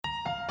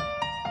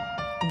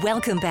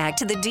Welcome back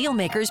to the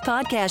Dealmakers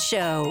Podcast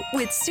Show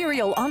with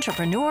serial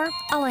entrepreneur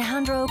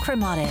Alejandro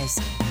Cremades,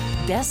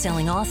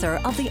 best-selling author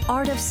of The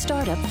Art of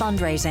Startup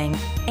Fundraising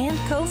and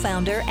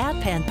co-founder at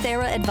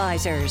Panthera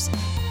Advisors.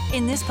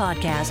 In this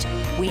podcast,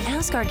 we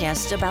ask our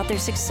guests about their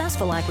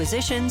successful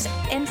acquisitions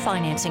and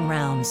financing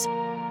rounds.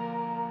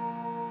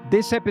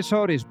 This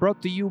episode is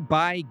brought to you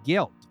by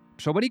Guild.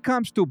 So when it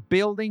comes to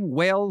building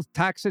wealth,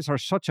 taxes are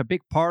such a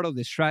big part of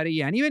the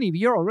strategy. And even if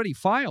you're already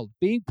filed,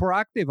 being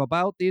proactive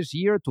about this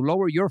year to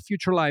lower your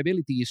future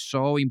liability is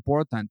so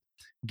important.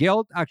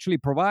 Guild actually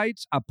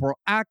provides a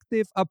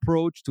proactive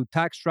approach to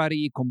tax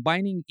strategy,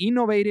 combining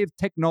innovative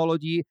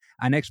technology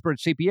and expert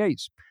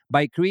CPAs.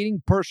 By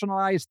creating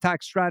personalized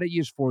tax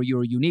strategies for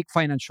your unique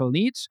financial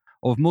needs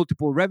of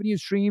multiple revenue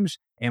streams,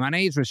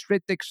 M&As,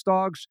 restricted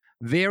stocks,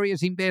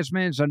 various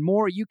investments, and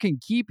more, you can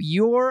keep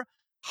your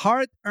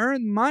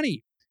hard-earned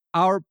money.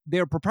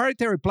 Their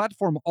proprietary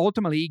platform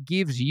ultimately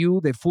gives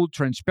you the full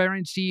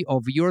transparency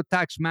of your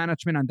tax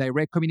management and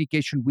direct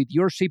communication with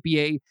your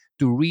CPA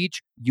to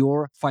reach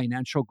your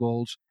financial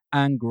goals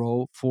and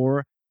grow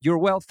for your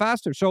wealth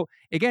faster. So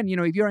again,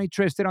 if you're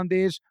interested on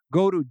this,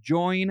 go to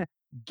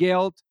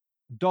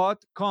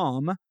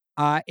joinguild.com.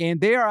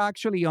 And they are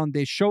actually on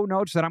the show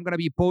notes that I'm going to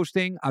be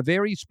posting a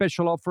very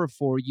special offer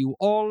for you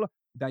all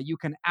that you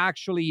can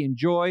actually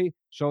enjoy.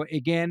 So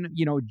again,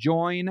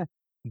 join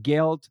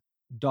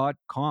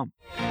guild.com.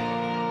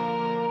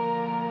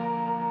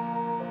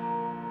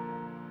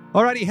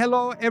 Alrighty,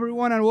 hello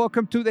everyone and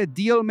welcome to the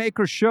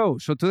Dealmaker Show.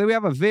 So today we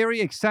have a very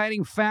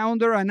exciting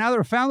founder,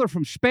 another founder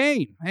from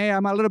Spain. Hey,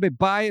 I'm a little bit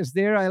biased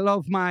there. I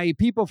love my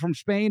people from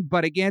Spain,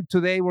 but again,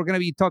 today we're going to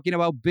be talking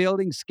about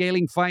building,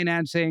 scaling,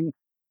 financing,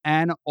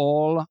 and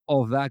all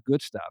of that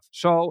good stuff.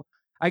 So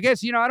I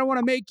guess, I don't want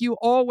to make you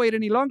all wait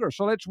any longer.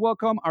 So let's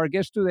welcome our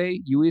guest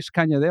today, Lluís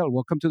Cañadell.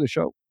 Welcome to the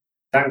show.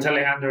 Thanks,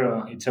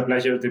 Alejandro. It's a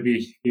pleasure to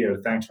be here.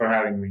 Thanks for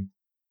having me.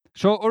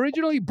 So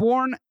originally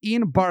born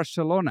in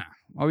Barcelona,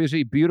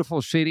 obviously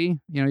beautiful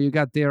city. You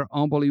got their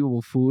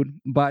unbelievable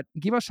food, but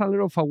give us a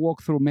little of a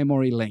walk through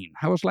memory lane.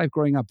 How was life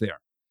growing up there?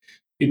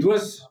 It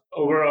was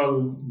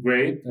overall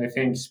great. I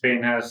think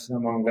Spain has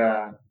among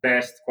the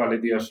best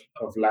quality of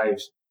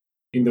lives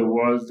in the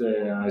world,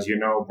 as you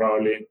know,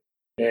 probably.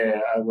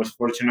 I was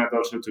fortunate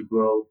also to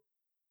grow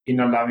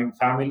in a loving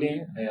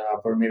family,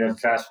 upper middle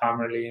class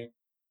family.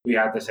 We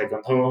had a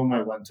second home.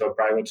 I went to a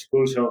private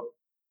school. So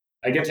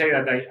I can say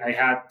that I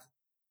had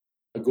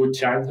a good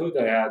childhood.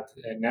 I had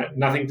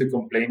nothing to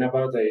complain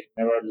about. I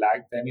never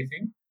lacked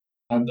anything.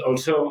 And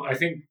also, I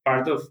think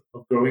part of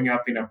growing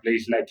up in a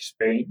place like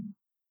Spain,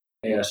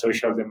 a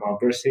social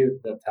democracy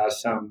that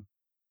has some...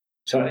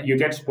 So you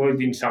get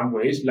spoiled in some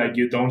ways, like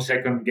you don't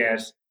second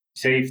guess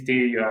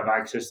safety, you have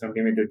access to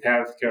unlimited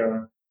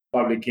healthcare,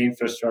 public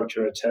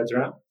infrastructure,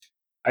 etc.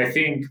 I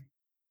think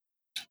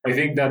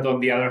that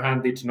on the other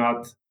hand, it's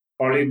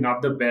probably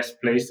not the best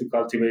place to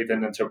cultivate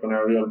an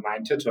entrepreneurial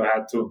mindset. So I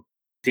had to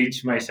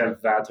teach myself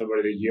that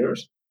over the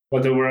years.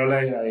 But overall,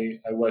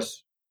 I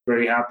was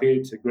very happy.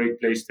 It's a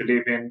great place to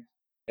live in.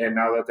 And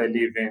now that I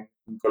live in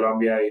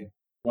Colombia, I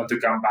want to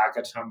come back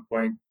at some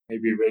point,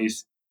 maybe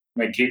raise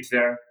my kids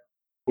there.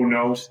 Who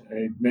knows?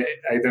 I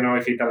don't know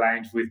if it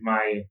aligns with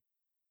my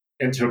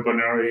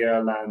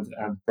entrepreneurial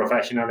and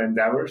professional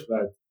endeavors,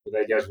 but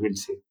I guess we'll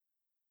see.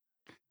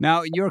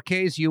 Now, in your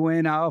case, you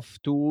went off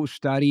to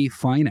study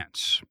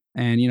finance.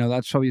 And,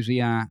 that's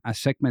obviously a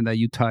segment that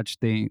you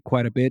touched in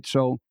quite a bit.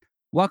 So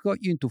what got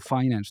you into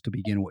finance to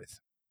begin with?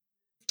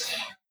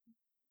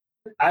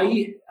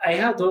 I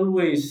had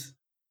always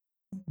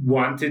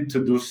wanted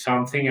to do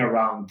something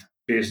around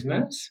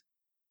business.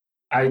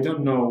 I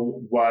don't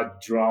know what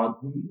drew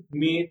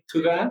me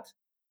to that,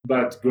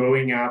 but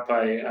growing up,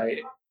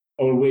 I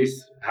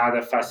always had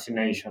a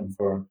fascination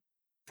for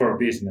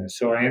business.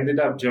 So I ended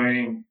up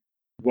joining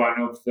one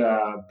of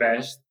the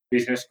best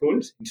business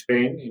schools in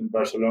Spain, in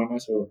Barcelona,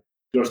 so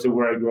close to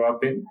where I grew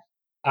up in,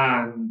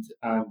 and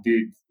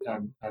did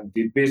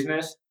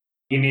business.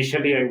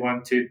 Initially, I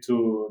wanted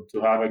to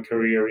have a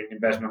career in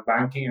investment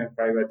banking and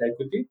private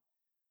equity.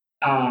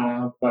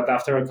 But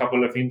after a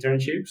couple of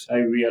internships, I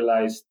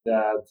realized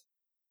that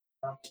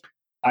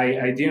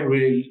I didn't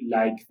really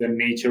like the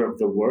nature of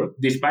the work.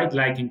 Despite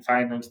liking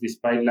finance,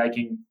 despite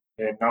liking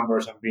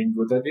numbers and being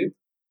good at it,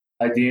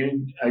 I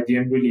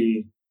didn't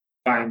really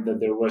find that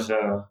there was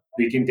a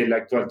big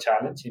intellectual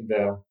challenge in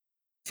the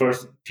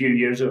first few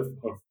years of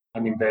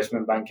an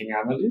investment banking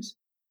analyst.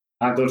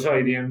 And also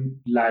I didn't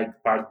like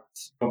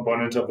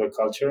components of the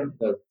culture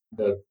that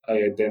I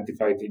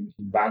identified in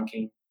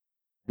banking,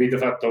 bit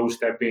of a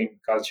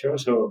toe-stepping culture.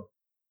 So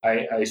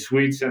I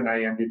switched and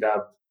I ended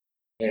up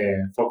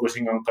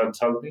focusing on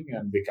consulting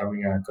and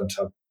becoming a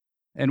consultant.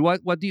 And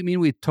what do you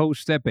mean with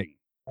toe-stepping?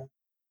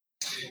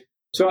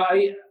 So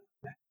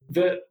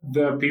the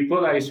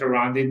people I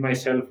surrounded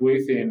myself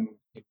with in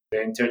the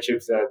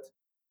internships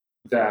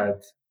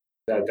that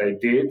I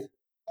did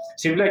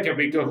seemed like a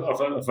bit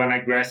of an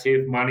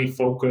aggressive,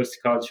 money-focused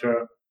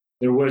culture.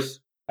 There was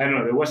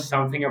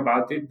something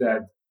about it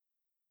that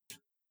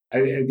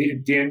I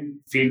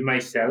didn't feel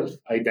myself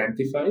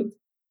identified.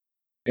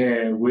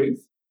 with.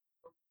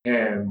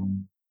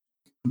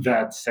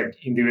 That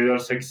individual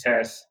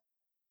success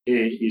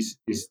is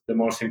the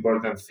most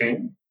important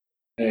thing.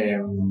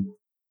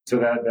 So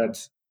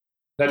that's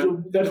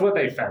what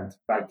I felt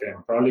back then.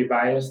 Probably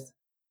biased,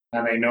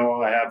 and I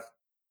know I have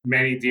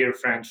many dear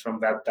friends from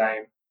that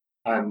time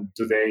and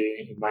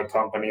today in my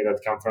company that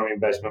come from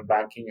investment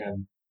banking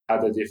and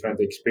had a different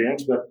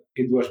experience, but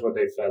it was what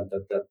I felt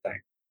at that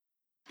time.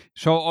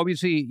 So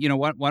obviously,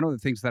 one of the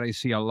things that I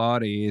see a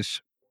lot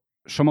is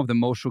some of the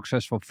most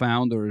successful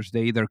founders,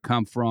 they either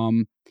come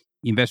from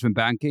investment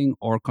banking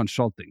or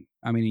consulting.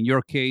 I mean, in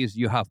your case,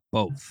 you have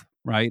both,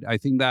 right? I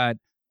think that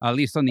at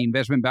least on the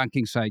investment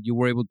banking side, you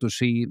were able to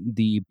see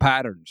the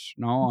patterns,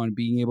 no, and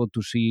being able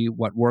to see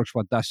what works,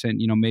 what doesn't,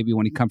 maybe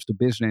when it comes to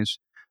business.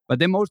 But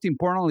then most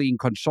importantly, in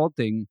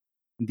consulting,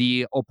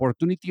 the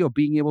opportunity of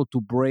being able to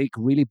break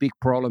really big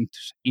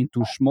problems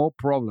into small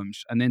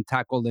problems and then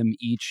tackle them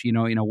each, in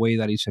a way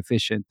that is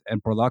efficient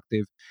and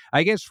productive.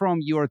 I guess from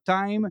your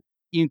time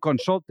in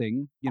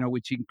consulting,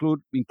 which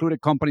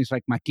included companies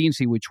like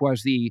McKinsey, which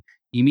was the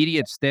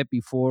immediate step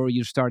before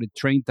you started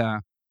Treinta.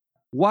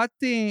 What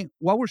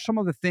were some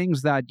of the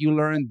things that you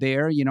learned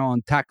there,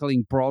 on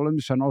tackling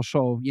problems and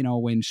also,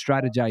 when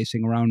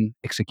strategizing around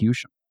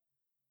execution?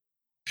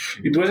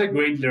 It was a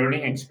great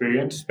learning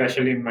experience,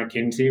 especially in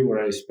McKinsey,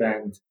 where I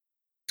spent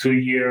 2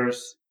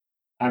 years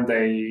and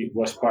I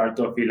was part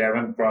of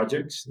 11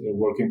 projects,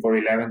 working for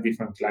 11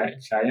 different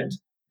clients. I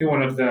think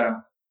one of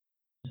the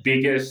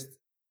biggest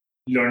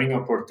learning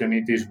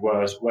opportunities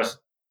was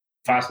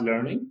fast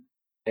learning.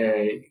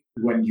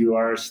 When you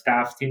are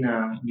staffed in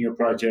a new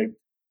project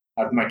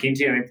at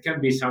McKinsey, and it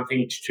can be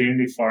something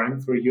extremely foreign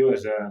for you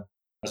as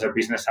a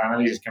business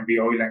analyst, it can be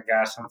oil and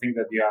gas, something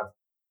that you have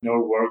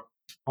no worked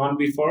on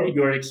before.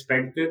 You are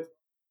expected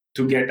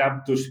to get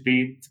up to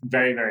speed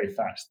very, very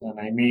fast. And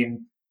I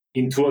mean,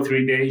 in 2 or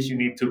 3 days, you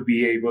need to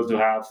be able to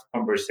have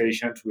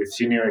conversations with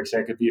senior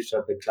executives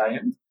at the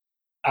client.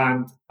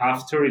 And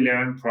after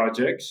 11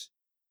 projects,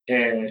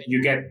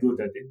 you get good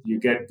at it. You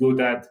get good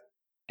at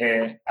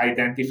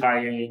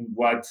identifying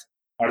what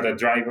are the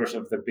drivers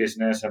of the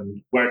business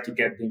and where to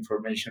get the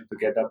information to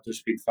get up to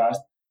speed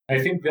fast. I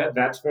think that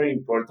that's very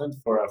important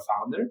for a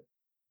founder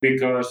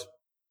because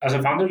as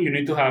a founder, you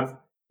need to have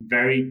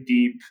very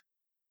deep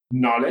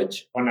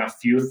knowledge on a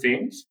few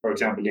things. For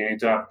example, you need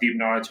to have deep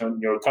knowledge on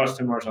your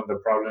customers, on the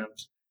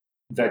problems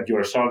that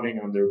you're solving,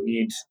 on their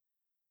needs.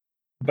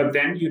 But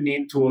then you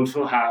need to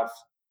also have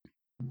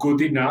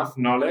good enough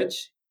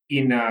knowledge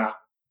in a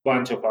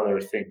bunch of other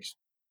things.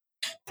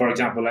 For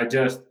example, I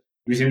just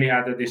recently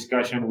had a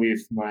discussion with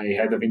my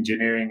head of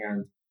engineering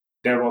and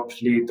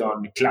DevOps lead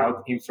on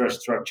cloud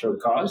infrastructure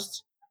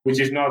costs, which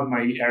is not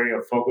my area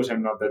of focus.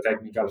 I'm not the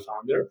technical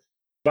founder,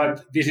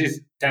 but this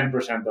is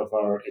 10% of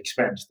our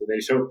expense today.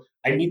 So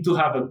I need to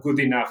have a good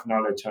enough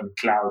knowledge on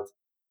cloud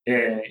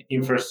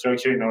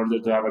infrastructure in order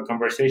to have a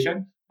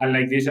conversation. And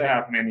like this, I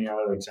have many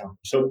other examples.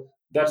 So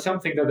that's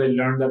something that I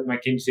learned at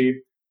McKinsey.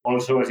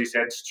 Also, as you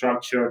said,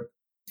 structured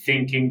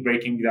thinking,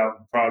 breaking down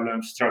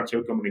problems,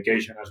 structured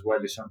communication as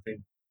well is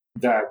something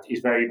that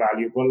is very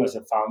valuable as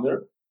a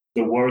founder.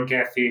 The work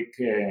ethic,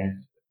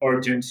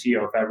 urgency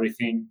of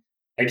everything,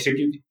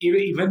 execute,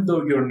 even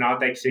though you're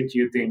not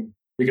executing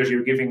because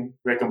you're giving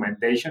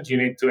recommendations, you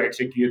need to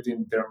execute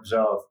in terms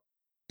of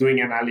doing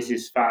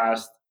analysis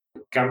fast,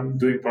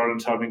 doing problem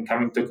solving,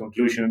 coming to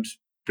conclusions,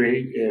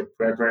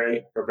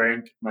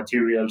 preparing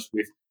materials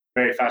with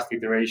very fast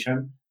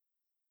iteration.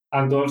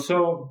 And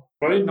also,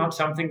 probably not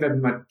something that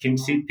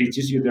McKinsey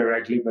teaches you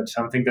directly, but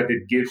something that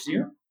it gives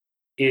you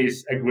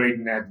is a great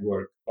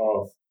network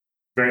of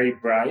very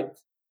bright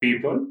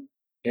people.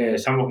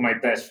 Some of my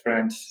best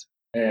friends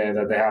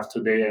that I have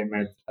today, I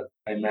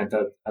met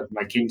at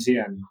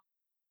McKinsey,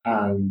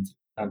 and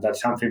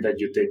that's something that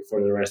you take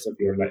for the rest of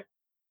your life.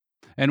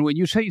 And when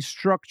you say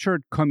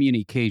structured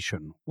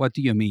communication, what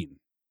do you mean?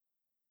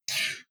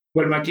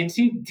 Well,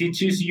 McKinsey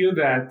teaches you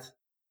that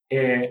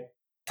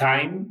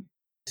time,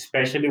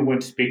 especially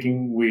when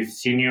speaking with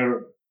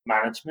senior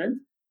management,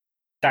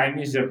 time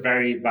is a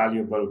very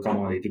valuable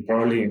commodity,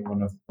 probably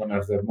one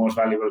of the most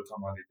valuable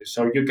commodities.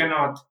 So you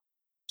cannot,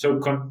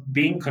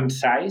 being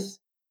concise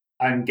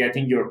and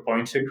getting your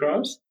points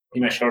across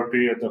in a short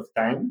period of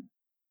time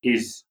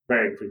is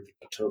very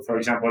critical. So, for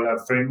example,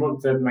 a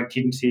framework that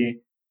McKinsey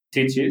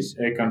teaches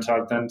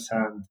consultants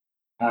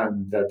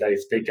and that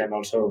I've taken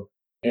also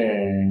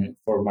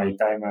for my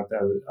time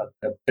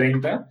at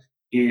Treinta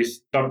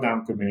is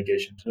top-down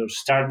communication. So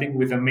starting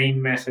with the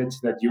main message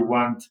that you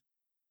want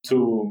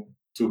to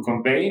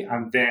convey,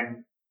 and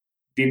then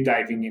deep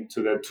diving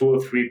into the 2 or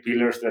 3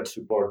 pillars that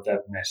support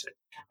that message.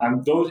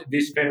 And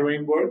these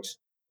frameworks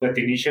that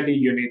initially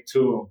you need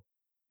to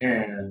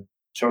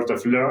sort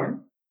of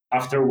learn,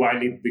 after a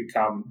while it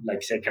become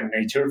like second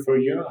nature for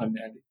you, and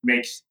it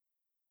makes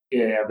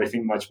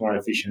everything much more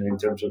efficient in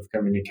terms of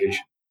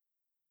communication.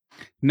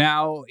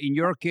 Now, in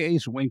your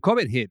case, when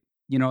COVID hit,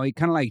 it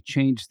kind of like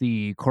changed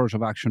the course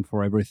of action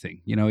for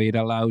everything. It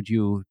allowed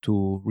you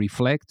to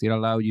reflect. It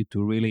allowed you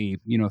to really,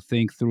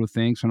 think through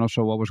things and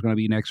also what was going to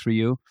be next for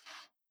you.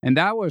 And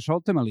that was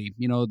ultimately,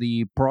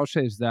 the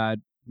process that,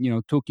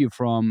 took you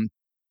from,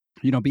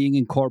 being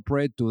in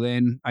corporate to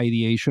then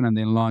ideation and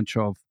then launch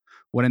of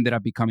what ended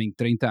up becoming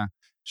Treinta.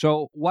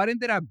 So what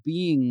ended up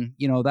being,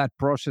 that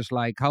process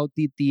like? How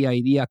did the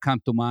idea come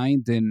to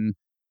mind and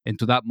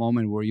to that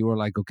moment where you were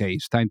like, okay,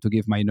 it's time to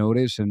give my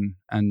notice and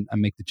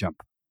make the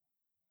jump?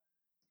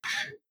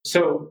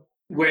 So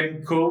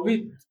when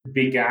COVID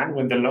began,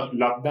 when the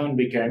lockdown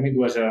began, it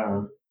was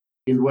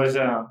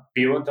a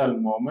pivotal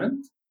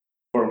moment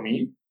for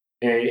me.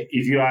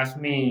 If you ask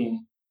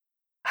me,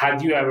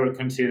 had you ever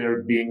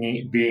considered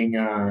being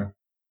an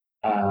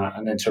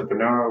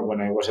entrepreneur when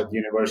I was at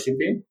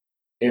university?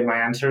 My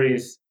answer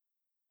is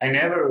I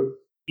never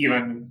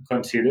even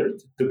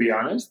considered, to be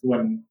honest,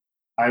 when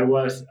I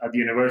was at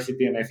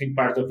university. And I think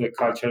part of the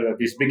culture that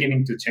is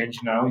beginning to change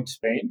now in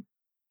Spain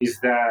is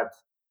that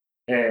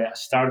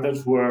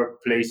startups were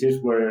places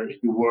where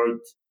you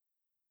worked.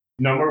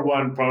 Number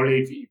one,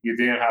 probably if you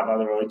didn't have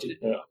other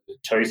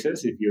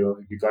choices, if you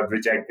got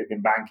rejected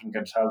in banking,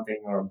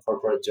 consulting, or a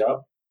corporate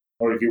job,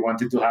 or if you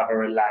wanted to have a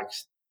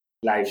relaxed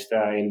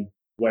lifestyle,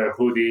 wear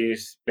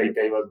hoodies, play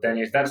table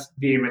tennis. That's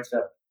the image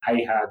that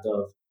I had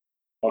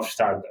of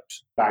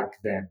startups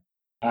back then.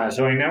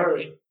 So I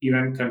never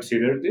even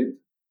considered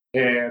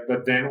it.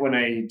 But then when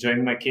I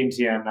joined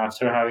McKinsey, and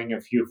after having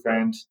a few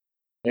friends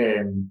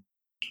um,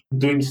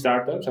 doing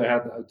startups, I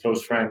had a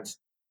close friend.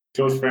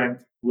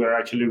 We were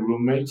actually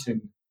roommates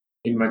in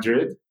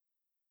Madrid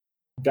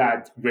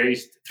that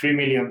raised $3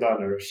 million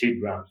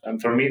seed round,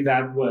 and for me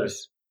that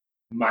was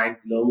mind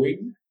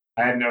blowing.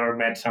 I had never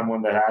met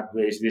someone that had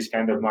raised this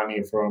kind of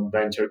money from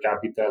venture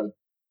capital.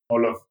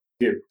 All of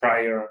the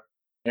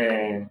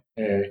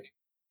uh, uh,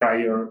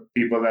 prior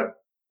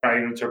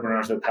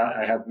entrepreneurs that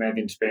I had met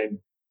in Spain,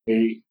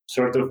 they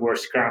sort of were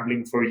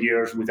scrambling for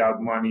years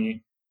without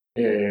money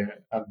and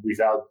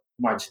without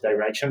much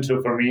direction.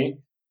 So for me,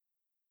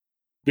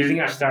 building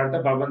a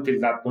startup up until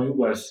that point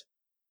was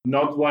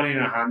not one in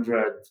a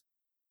hundred,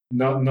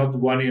 not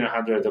one in a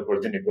hundred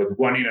opportunity, but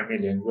one in a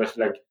million. It was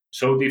like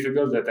so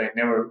difficult that I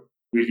never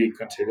really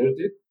considered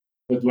it.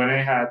 But when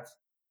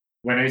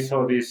I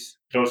saw this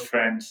close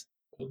friend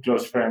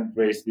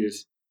raise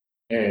this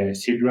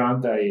seed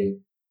round,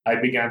 I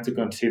began to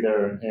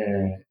consider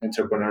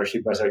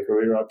entrepreneurship as a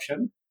career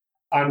option.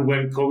 And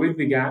when COVID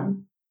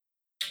began,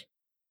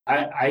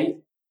 I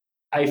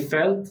I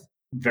felt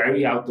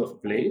very out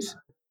of place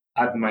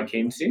at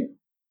McKinsey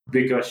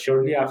because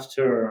shortly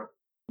after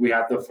we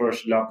had the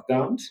first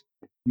lockdowns,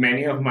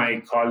 many of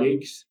my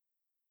colleagues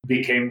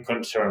became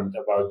concerned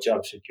about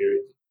job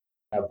security,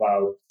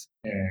 about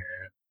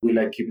will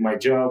I keep my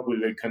job?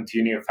 Will I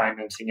continue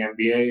financing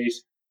MBAs?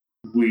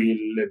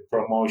 Will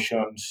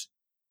promotions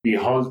be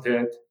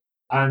halted?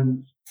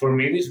 And for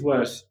me, this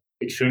was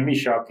extremely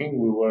shocking.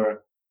 We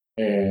were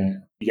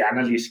the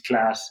analyst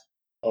class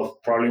of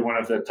probably one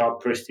of the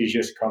top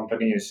prestigious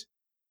companies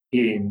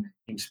in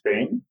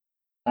Spain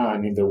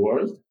and in the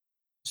world.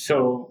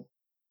 So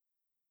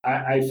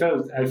I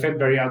felt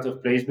very out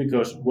of place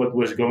because what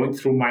was going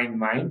through my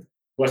mind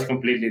was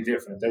completely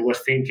different. I was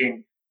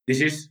thinking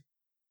this is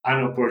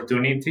an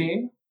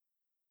opportunity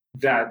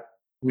that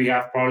we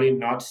have probably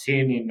not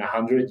seen in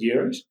 100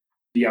 years.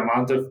 The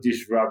amount of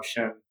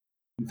disruption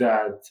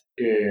that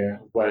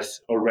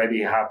was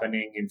already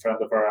happening in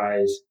front of our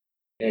eyes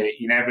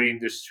in every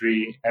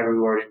industry,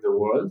 everywhere in the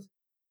world,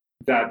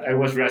 that I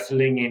was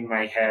wrestling in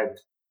my head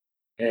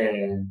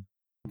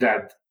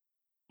that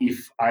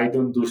if I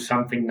don't do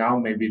something now,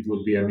 maybe it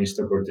will be a missed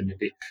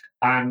opportunity.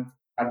 And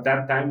at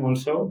that time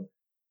also,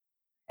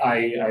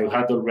 I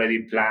had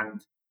already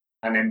planned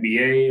an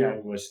MBA.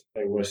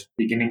 I was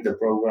beginning the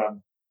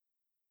program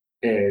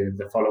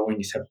the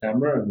following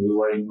September, and we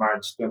were in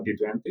March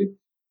 2020.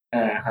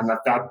 And at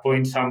that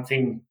point,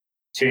 something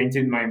changed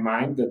in my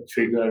mind that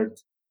triggered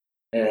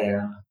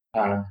uh,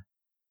 a,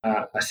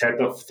 a set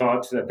of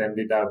thoughts that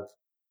ended up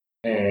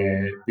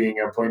being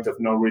a point of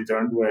no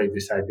return, where I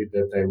decided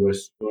that I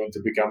was going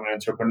to become an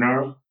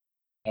entrepreneur.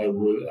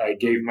 I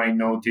gave my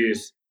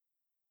notice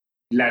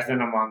less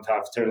than a month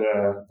after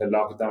the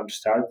lockdown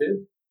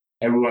started.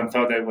 Everyone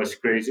thought I was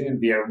crazy in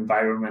the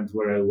environment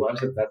where I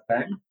was at that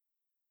time.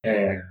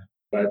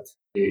 But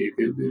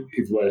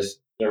it was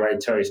the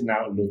right choice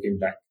now looking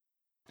back.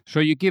 So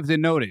you give the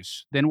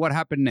notice. Then what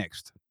happened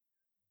next?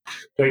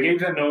 So I gave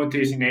the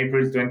notice in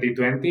April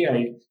 2020.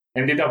 I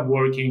ended up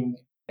working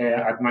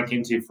at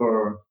McKinsey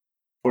for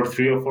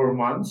 3 or 4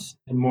 months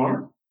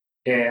more,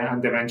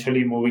 and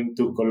eventually moving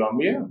to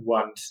Colombia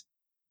once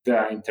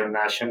the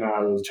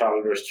international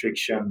travel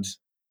restrictions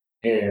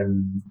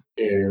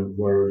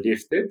were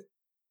lifted.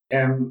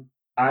 And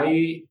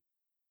I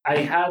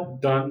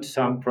had done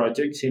some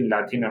projects in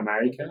Latin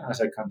America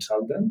as a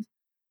consultant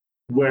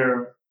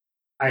where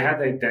I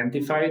had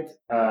identified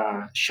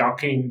a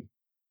shocking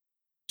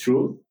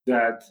truth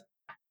that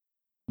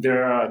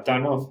there are a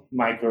ton of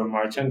micro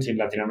merchants in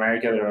Latin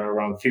America. There are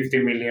around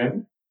 50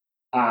 million,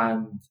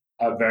 and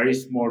a very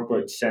small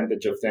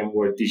percentage of them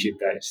were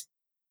digitized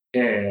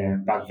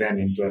back then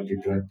in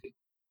 2020.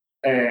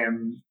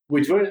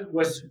 which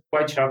was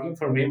quite shocking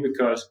for me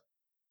because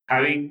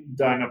having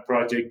done a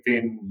project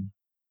in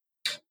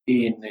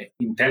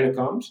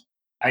telecoms,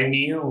 I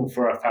knew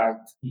for a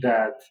fact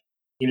that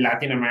in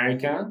Latin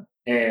America,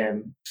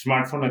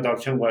 smartphone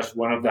adoption was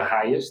one of the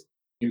highest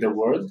in the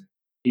world.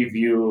 If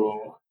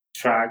you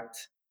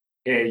tracked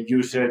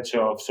usage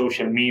of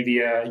social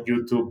media,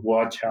 YouTube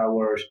watch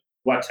hours,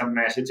 WhatsApp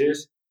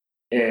messages,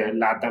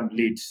 LATAM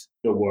leads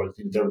the world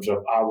in terms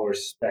of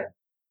hours spent,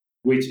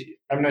 which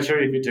I'm not sure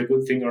if it's a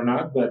good thing or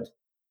not, but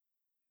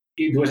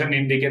it was an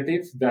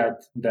indicative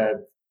that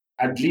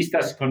at least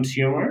as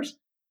consumers,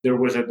 there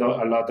was a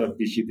lot of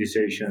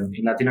digitization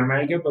in Latin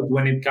America. But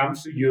when it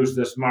comes to use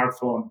the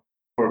smartphone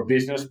for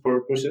business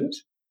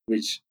purposes,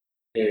 which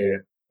a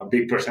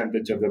big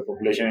percentage of the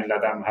population in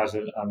LATAM has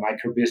a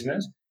micro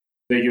business,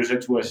 the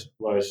usage was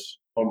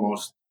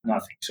almost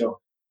nothing. So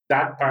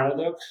that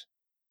paradox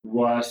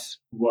was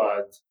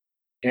what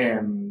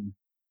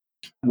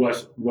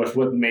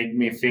what made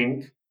me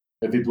think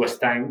that it was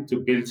time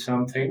to build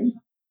something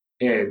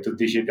to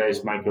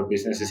digitize micro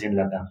businesses in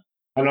LATAM.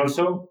 And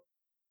also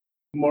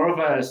more of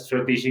a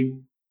strategic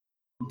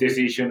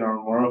decision,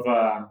 or more of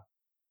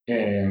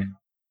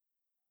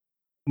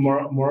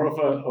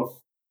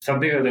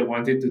something that I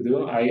wanted to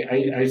do.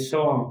 I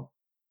saw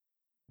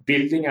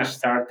building a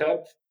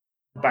startup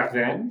back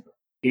then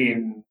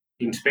in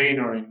Spain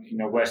or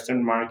in a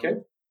Western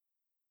market.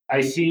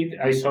 I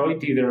saw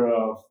it either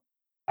of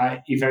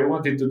if I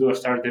wanted to do a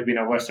startup in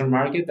a Western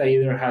market, I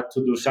either had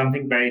to do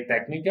something very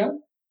technical,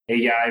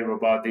 AI,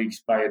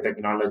 robotics,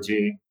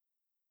 biotechnology,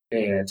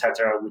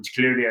 etc., which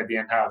clearly I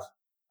didn't have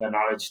the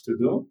knowledge to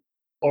do,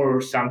 or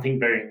something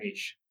very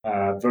niche,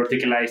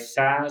 verticalized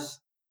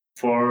SaaS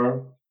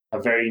for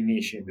a very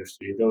niche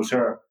industry. Those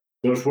were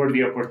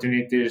the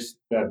opportunities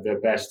that the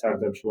best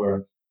startups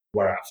were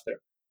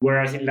after.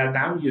 Whereas in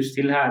LATAM, you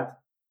still had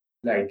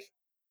like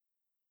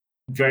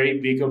very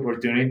big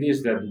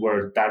opportunities that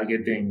were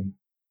targeting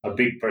a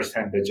big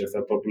percentage of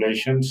the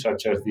population,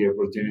 such as the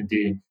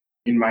opportunity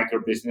in micro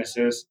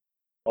businesses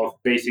of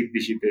basic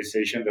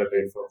digitization that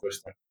they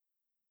focused on.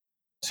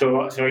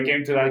 So I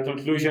came to that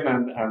conclusion,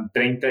 and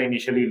Treinta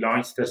initially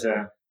launched as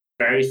a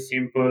very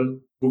simple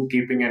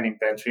bookkeeping and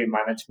inventory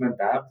management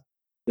app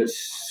that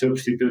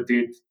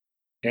substituted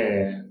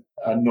a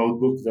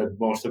notebook that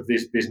most of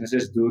these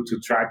businesses do to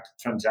track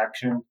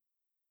transaction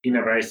in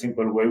a very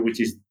simple way, which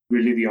is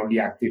really the only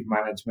active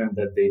management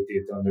that they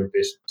did on their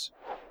business.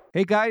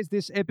 Hey guys,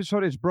 this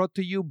episode is brought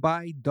to you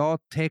by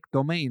 .tech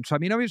domains. So, I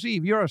mean, obviously,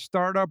 if you're a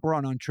startup or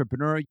an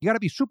entrepreneur, you got to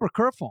be super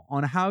careful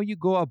on how you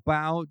go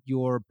about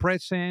your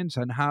presence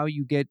and how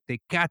you get the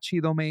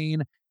catchy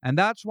domain. And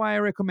that's why I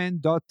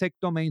recommend .tech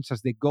domains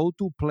as the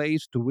go-to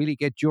place to really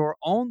get your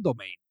own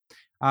domain.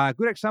 A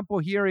good example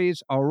here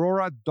is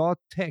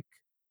Aurora.tech,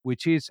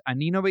 which is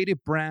an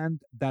innovative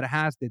brand that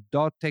has the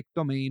 .tech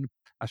domain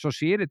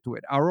associated to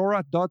it.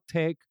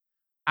 Aurora.tech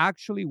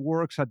actually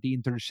works at the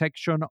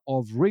intersection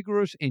of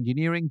rigorous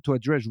engineering to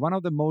address one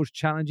of the most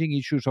challenging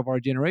issues of our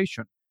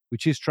generation,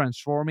 which is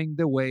transforming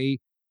the way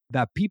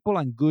that people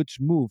and goods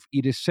move.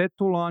 It is set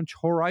to launch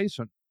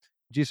Horizon,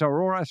 which is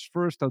Aurora's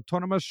first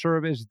autonomous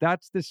service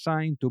that's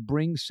designed to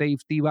bring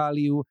safety,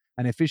 value,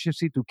 and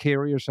efficiency to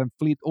carriers and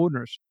fleet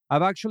owners.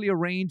 I've actually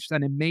arranged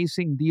an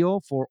amazing deal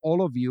for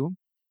all of you,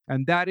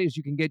 and that is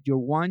you can get your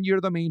 1-year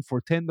domain for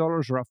 $10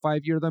 or a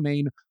 5-year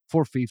domain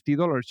for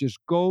 $50. Just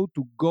go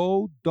to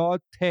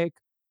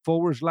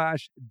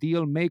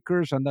go.tech/deal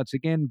makers. And that's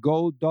again,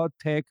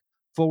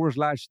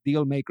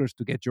 go.tech/deal makers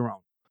to get your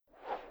own.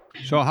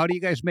 So how do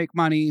you guys make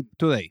money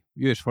today?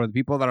 Yes, for the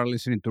people that are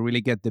listening to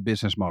really get the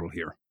business model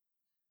here.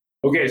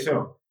 Okay,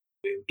 so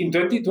in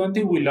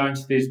 2020, we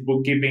launched this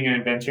bookkeeping and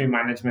inventory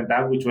management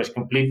app, which was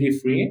completely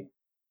free.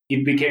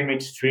 It became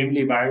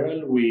extremely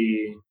viral.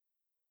 We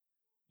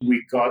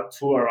got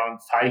to around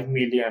 5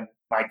 million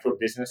micro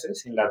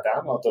businesses in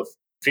LATAM out of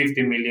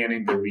 50 million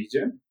in the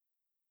region.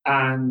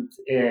 And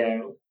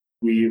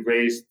we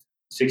raised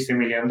 $60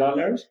 million.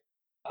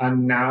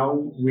 And now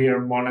we are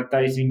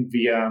monetizing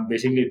via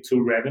basically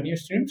 2 revenue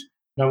streams.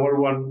 Number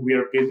one, we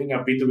are building a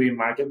B2B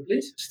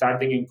marketplace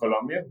starting in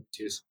Colombia, which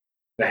is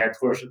the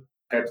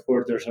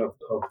headquarters of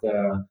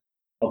the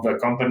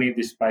company,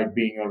 despite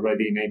being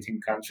already in 18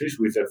 countries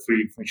with a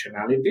free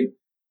functionality.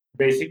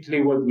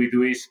 Basically, what we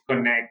do is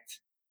connect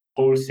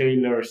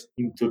wholesalers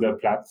into the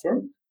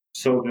platform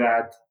so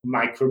that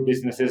micro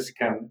businesses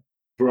can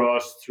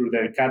browse through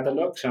their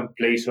catalogs and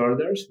place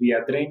orders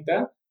via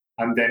Treinta,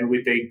 and then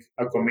we take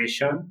a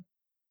commission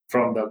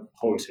from the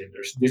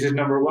wholesalers. This is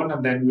number one,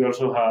 and then we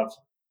also have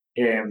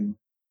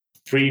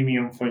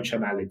premium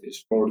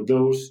functionalities for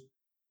those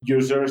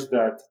users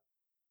that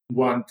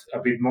want a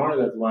bit more,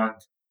 that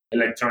want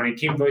electronic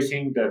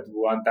invoicing, that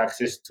want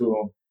access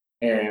to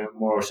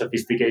more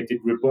sophisticated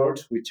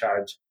reports. We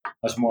charge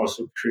a small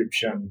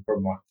subscription per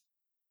month.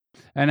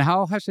 And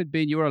how has it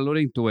been? You were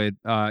alluding to it.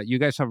 You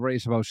guys have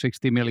raised about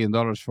 $60 million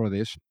for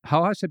this.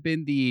 How has it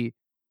been the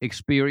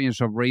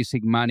experience of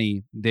raising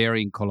money there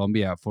in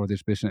Colombia for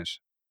this business?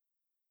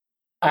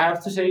 I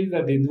have to say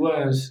that it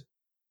was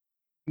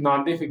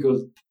not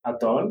difficult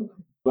at all,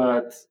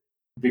 but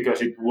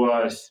because it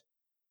was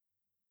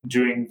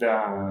during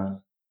the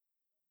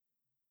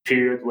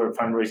period where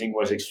fundraising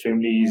was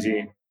extremely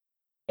easy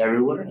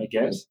everywhere, I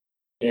guess.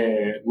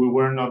 We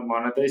were not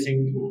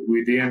monetizing.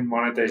 We didn't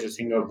monetize a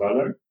single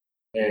dollar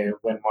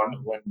when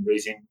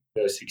raising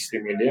the 60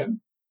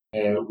 million.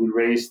 We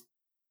raised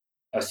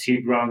a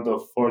seed round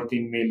of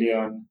 14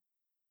 million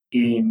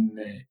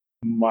in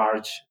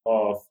March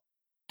of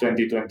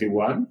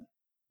 2021.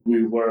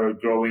 We were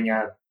growing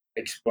at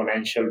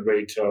exponential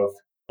rates of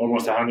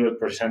almost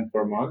 100%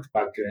 per month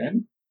back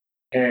then.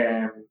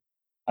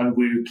 And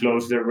we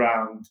closed the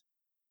round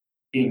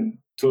in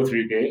 2 or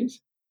 3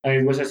 days. And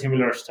it was a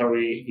similar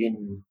story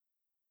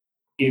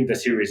in the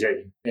Series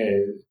A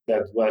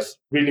that was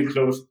really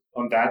close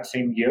on that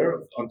same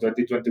year, on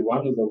 2021,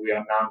 although we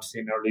announced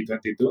in early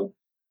 22,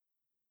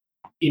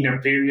 in a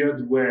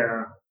period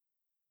where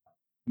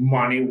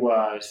money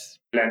was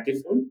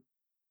plentiful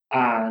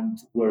and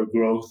where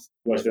growth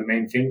was the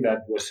main thing.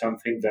 That was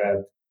something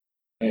that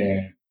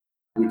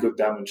we could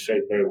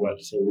demonstrate very well.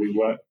 So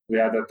we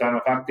had a ton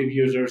of active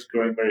users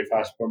growing very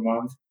fast per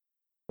month,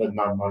 but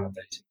not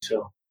monetizing.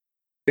 So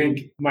I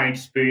think my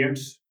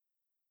experience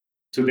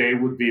today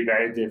would be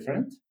very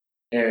different.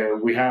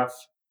 We have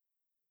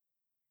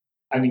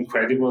an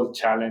incredible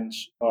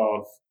challenge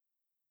of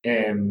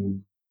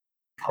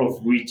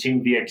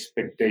reaching the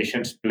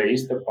expectations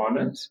placed upon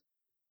us,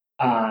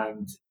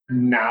 and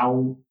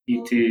now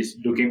it is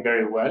looking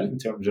very well in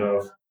terms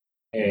of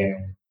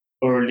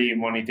early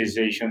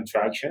monetization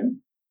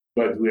traction,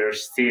 but we are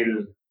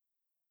still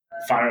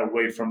far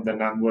away from the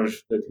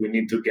numbers that we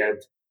need to get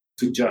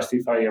to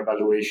justify a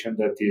valuation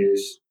that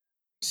is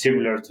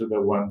similar to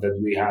the one that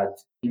we had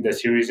in the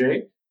Series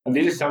A. And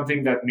this is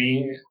something that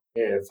me,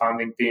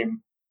 founding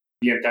team,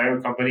 the entire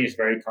company is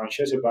very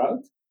conscious about.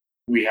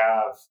 We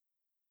have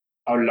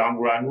a long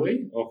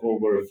runway of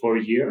over 4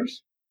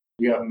 years.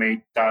 We have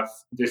made tough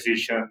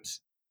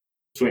decisions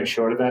to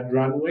ensure that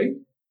runway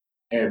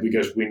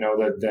because we know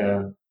that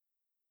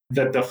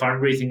the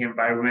fundraising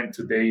environment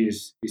today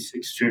is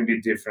extremely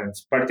different,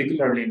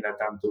 particularly in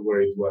Latam to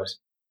where it was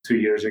 2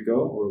 years ago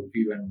or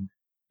even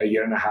a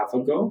year and a half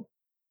ago.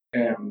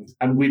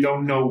 And we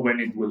don't know when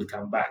it will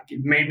come back.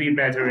 It may be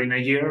better in a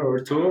year or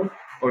two,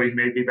 or it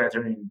may be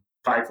better in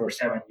 5 or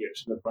 7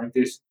 years. The point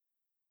is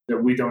that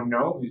we don't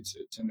know. It's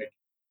an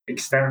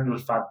external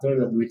factor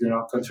that we do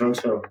not control.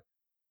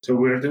 So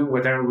we're doing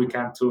whatever we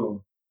can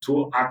to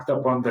act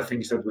upon the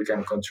things that we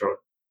can control.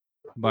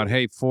 But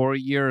hey, 4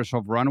 years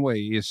of runway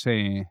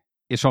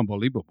is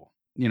unbelievable.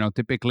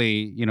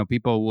 Typically,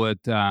 people would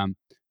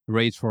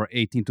raise for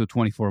 18 to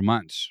 24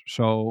 months.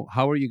 So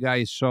how are you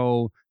guys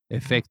so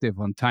effective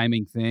on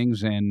timing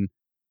things and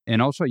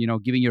also,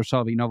 giving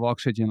yourself enough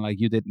oxygen like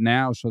you did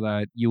now so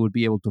that you would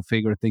be able to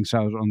figure things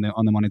out on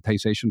the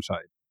monetization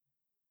side?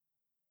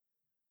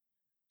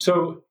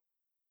 So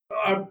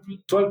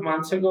 12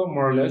 months ago,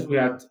 more or less, we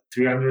had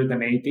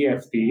 380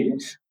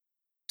 FTEs.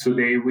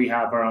 Today, we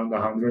have around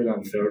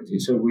 130.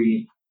 So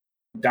we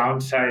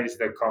downsized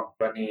the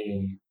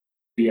company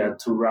via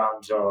 2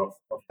 rounds of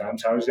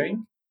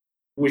downsizing,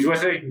 which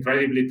was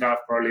incredibly tough,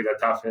 probably the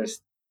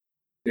toughest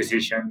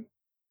decision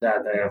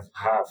that I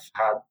have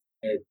had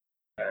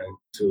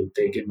to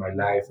take in my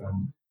life.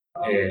 And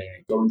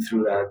going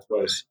through that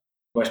was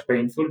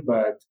painful,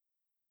 but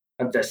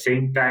at the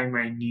same time,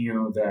 I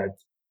knew that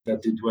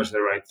it was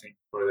the right thing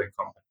for the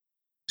company.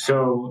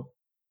 So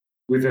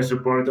with the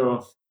support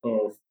of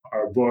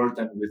our board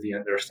and with the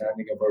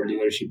understanding of our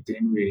leadership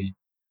team, we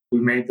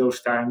made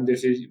those hard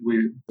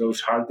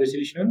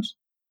decisions,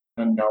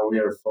 and now we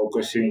are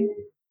focusing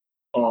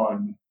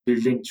on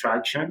building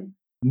traction,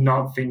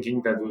 not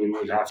thinking that we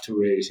will have to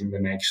raise in the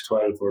next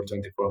 12 or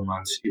 24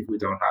 months if we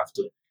don't have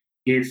to.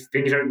 If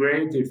things are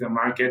great, if the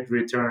market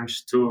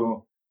returns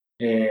to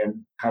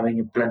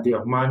having plenty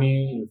of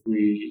money, if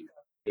we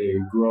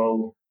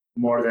grow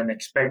more than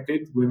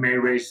expected, we may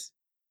raise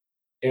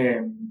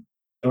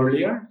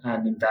earlier.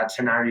 And in that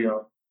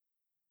scenario,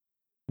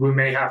 we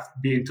may have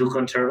been too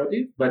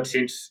conservative. But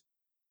since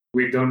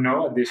we don't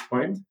know at this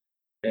point,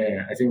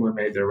 I think we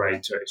made the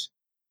right choice.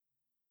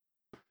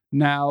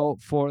 Now,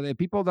 for the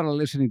people that are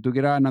listening to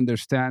get an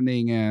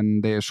understanding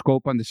and the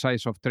scope and the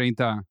size of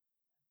Treinta,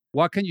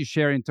 what can you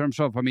share in terms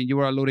of, you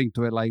were alluding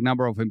to it, like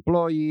number of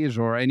employees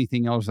or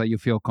anything else that you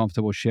feel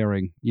comfortable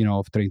sharing,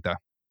 of Treinta?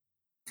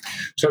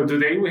 So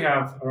today we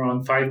have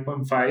around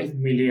 5.5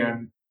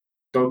 million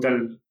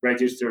total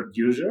registered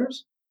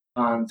users,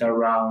 and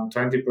around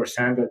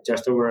 20%,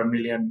 just over 1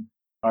 million,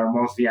 are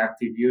monthly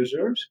active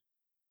users.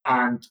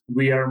 And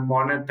we are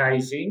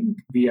monetizing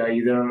via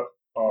either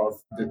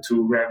of the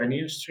 2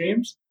 revenue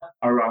streams,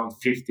 around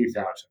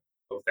 50,000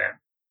 of them,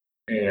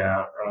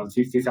 around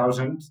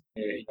 50,000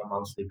 in a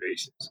monthly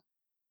basis.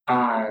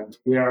 And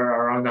we are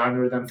around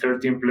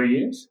 130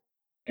 employees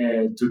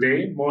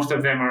today. Most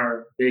of them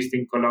are based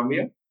in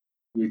Colombia.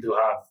 We do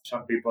have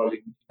some people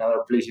in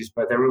other places,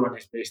 but everyone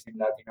is based in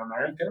Latin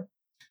America.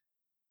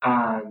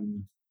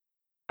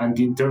 And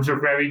in terms of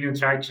revenue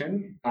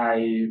traction,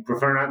 I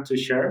prefer not to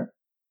share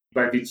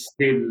but it's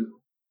still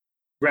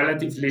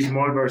relatively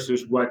small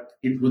versus what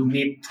it would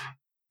need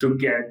to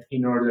get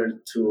in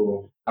order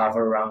to have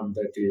a round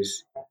that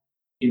is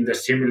in the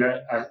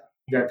similar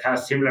that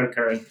has similar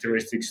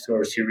characteristics to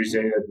our Series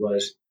A that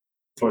was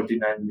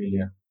 49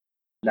 million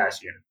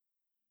last year.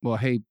 Well,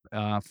 hey,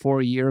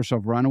 4 years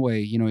of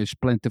runway, is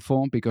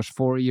plentiful because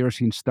 4 years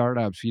in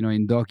startups,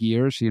 in dog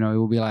years, it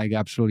will be like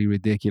absolutely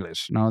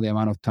ridiculous. The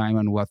amount of time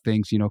and what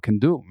things, can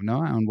do,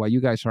 and what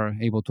you guys are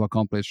able to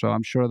accomplish. So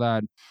I'm sure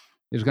that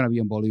it's going to be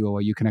unbelievable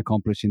what you can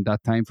accomplish in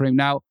that time frame.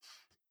 Now,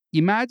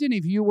 imagine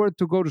if you were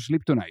to go to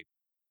sleep tonight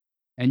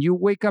and you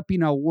wake up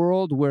in a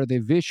world where the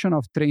vision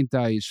of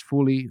Treinta is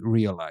fully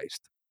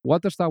realized.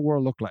 What does that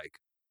world look like?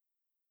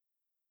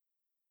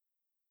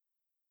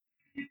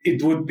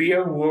 It would be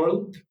a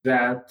world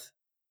that,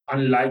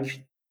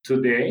 unlike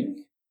today,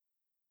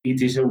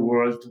 it is a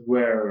world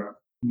where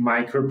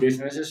micro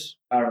businesses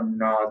are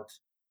not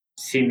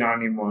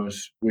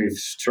synonymous with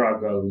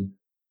struggle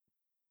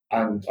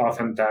and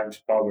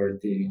oftentimes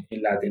poverty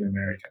in Latin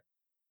America.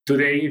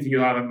 Today, if you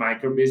have a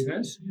micro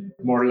business,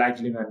 more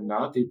likely than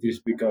not, it is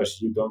because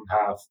you don't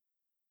have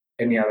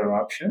any other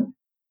option.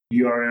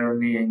 You are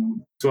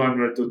earning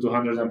 $200 to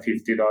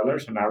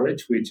 $250 on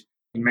average, which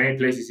in many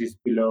places is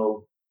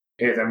below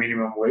the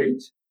minimum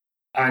wage.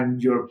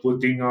 And you're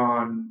putting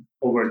on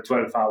over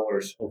 12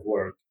 hours of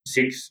work,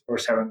 6 or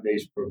 7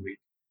 days per week.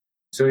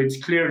 So it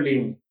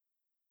clearly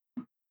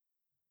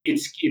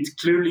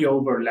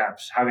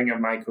overlaps having a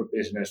micro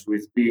business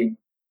with being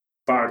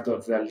part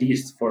of the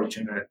least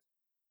fortunate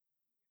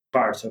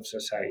parts of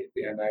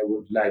society. And I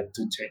would like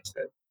to change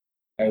that.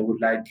 I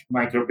would like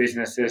micro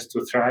businesses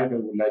to thrive. I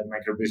would like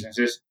micro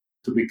businesses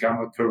to become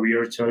a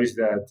career choice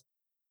that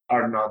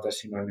are not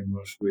as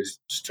synonymous with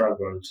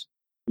struggle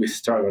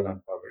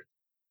and poverty.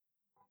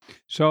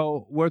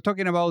 So we're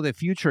talking about the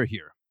future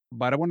here,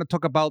 but I want to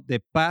talk about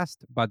the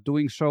past, but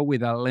doing so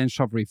with a lens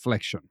of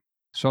reflection.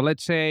 So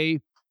let's say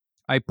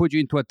I put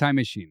you into a time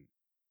machine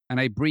and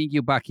I bring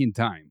you back in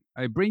time.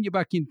 I bring you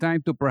back in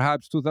time to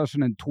perhaps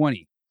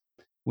 2020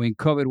 when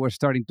COVID was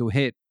starting to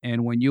hit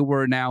and when you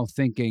were now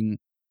thinking,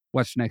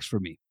 what's next for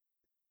me?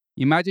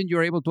 Imagine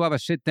you're able to have a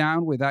sit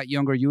down with that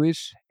younger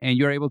Lluís and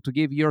you're able to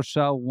give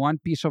yourself one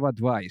piece of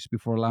advice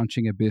before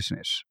launching a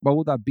business. What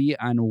would that be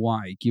and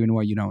why, given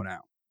what you know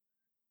now?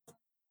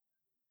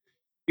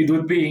 It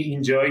would be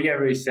enjoy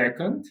every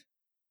second.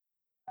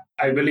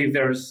 I believe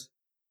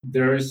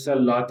there's a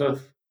lot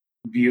of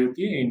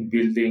beauty in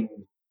building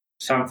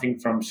something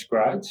from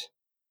scratch.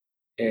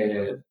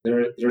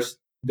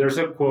 There's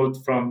a quote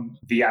from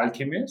The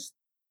Alchemist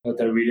that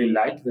I really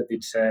like that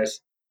it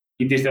says,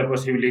 "It is the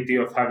possibility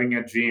of having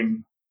a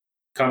dream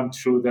come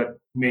true that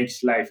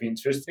makes life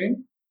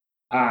interesting."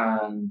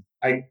 And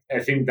I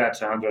think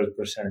that's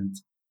 100%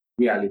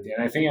 reality.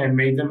 And I think I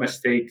made the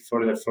mistake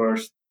for the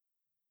first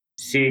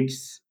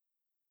 6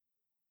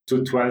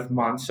 to 12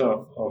 months of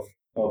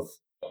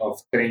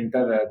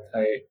Treinta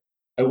that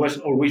I was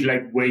always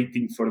like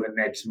waiting for the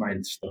next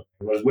milestone.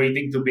 I was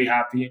waiting to be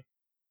happy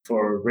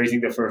for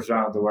raising the first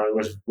round, or I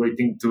was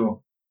waiting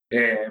to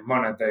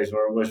monetize,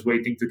 or I was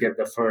waiting to get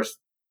the first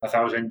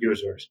 1,000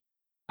 users.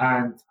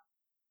 And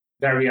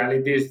the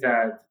reality is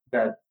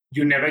that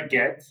you never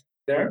get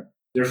there.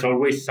 There's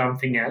always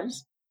something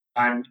else,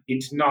 and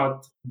it's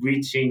not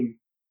reaching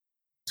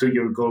to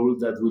your goal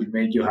that will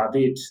make you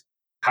happy. It's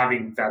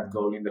having that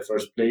goal in the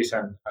first place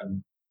and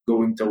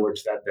going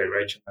towards that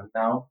direction. And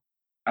now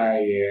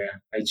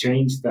I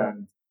changed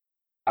and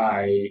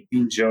I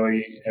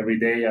enjoy every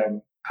day.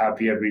 I'm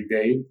happy every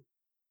day,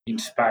 in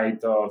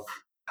spite of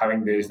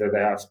having days that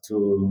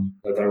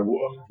that are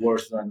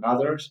worse than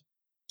others.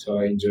 So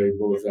I enjoy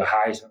both the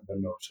highs and the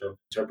lows of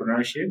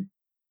entrepreneurship,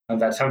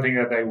 and that's something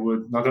that I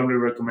would not only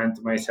recommend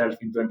to myself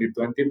in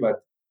 2020,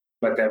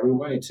 but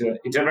everyone. It's a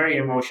very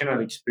emotional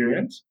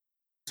experience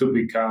to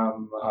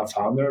become a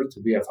founder, to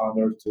be a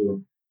founder,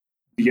 to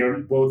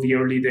both the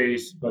early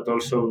days, but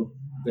also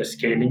the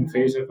scaling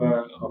phase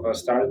of a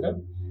startup.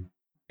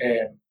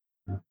 And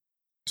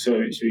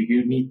so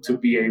you need to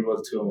be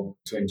able to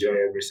enjoy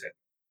every second.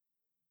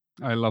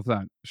 I love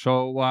that.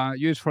 So,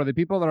 Lluís, for the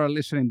people that are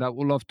listening that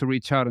would love to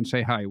reach out and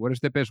say hi, what is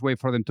the best way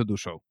for them to do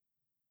so?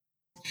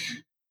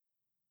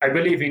 I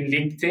believe in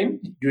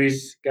LinkedIn,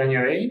 Lluís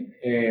Cañadell.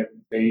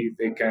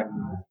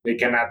 They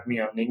can add me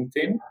on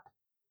LinkedIn,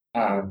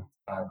 and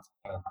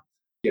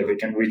yeah, they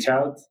can reach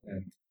out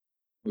and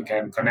we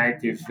can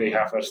connect if they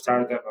have a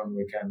startup, and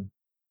we can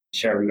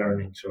share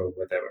learnings or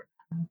whatever.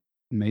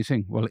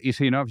 Amazing. Well,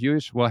 easy enough,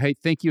 Lluís. Well, hey,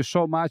 thank you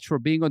so much for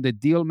being on the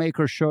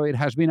Dealmaker Show. It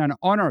has been an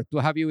honor to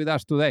have you with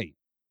us today.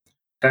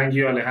 Thank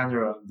you,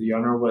 Alejandro. The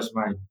honor was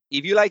mine.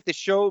 If you like the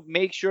show,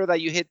 make sure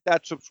that you hit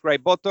that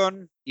subscribe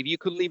button. If you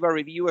could leave a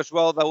review as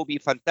well, that would be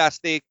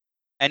fantastic.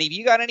 And if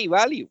you got any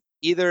value,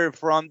 either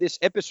from this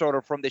episode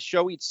or from the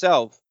show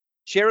itself,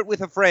 share it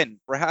with a friend.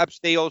 Perhaps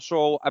they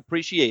also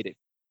appreciate it.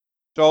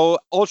 So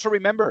also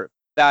remember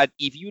that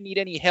if you need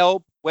any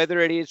help, whether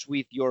it is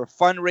with your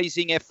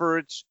fundraising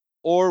efforts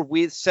or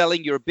with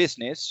selling your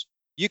business,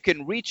 you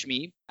can reach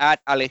me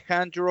at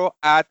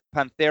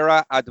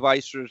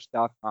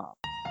alejandro@pantheraadvisors.com.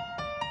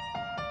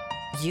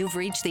 You've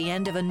reached the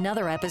end of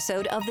another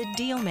episode of the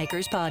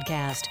Dealmakers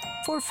Podcast.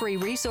 For free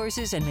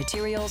resources and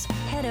materials,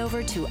 head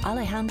over to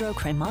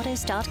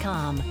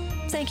alejandrocremades.com.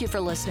 Thank you for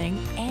listening,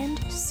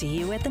 and see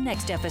you at the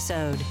next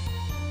episode.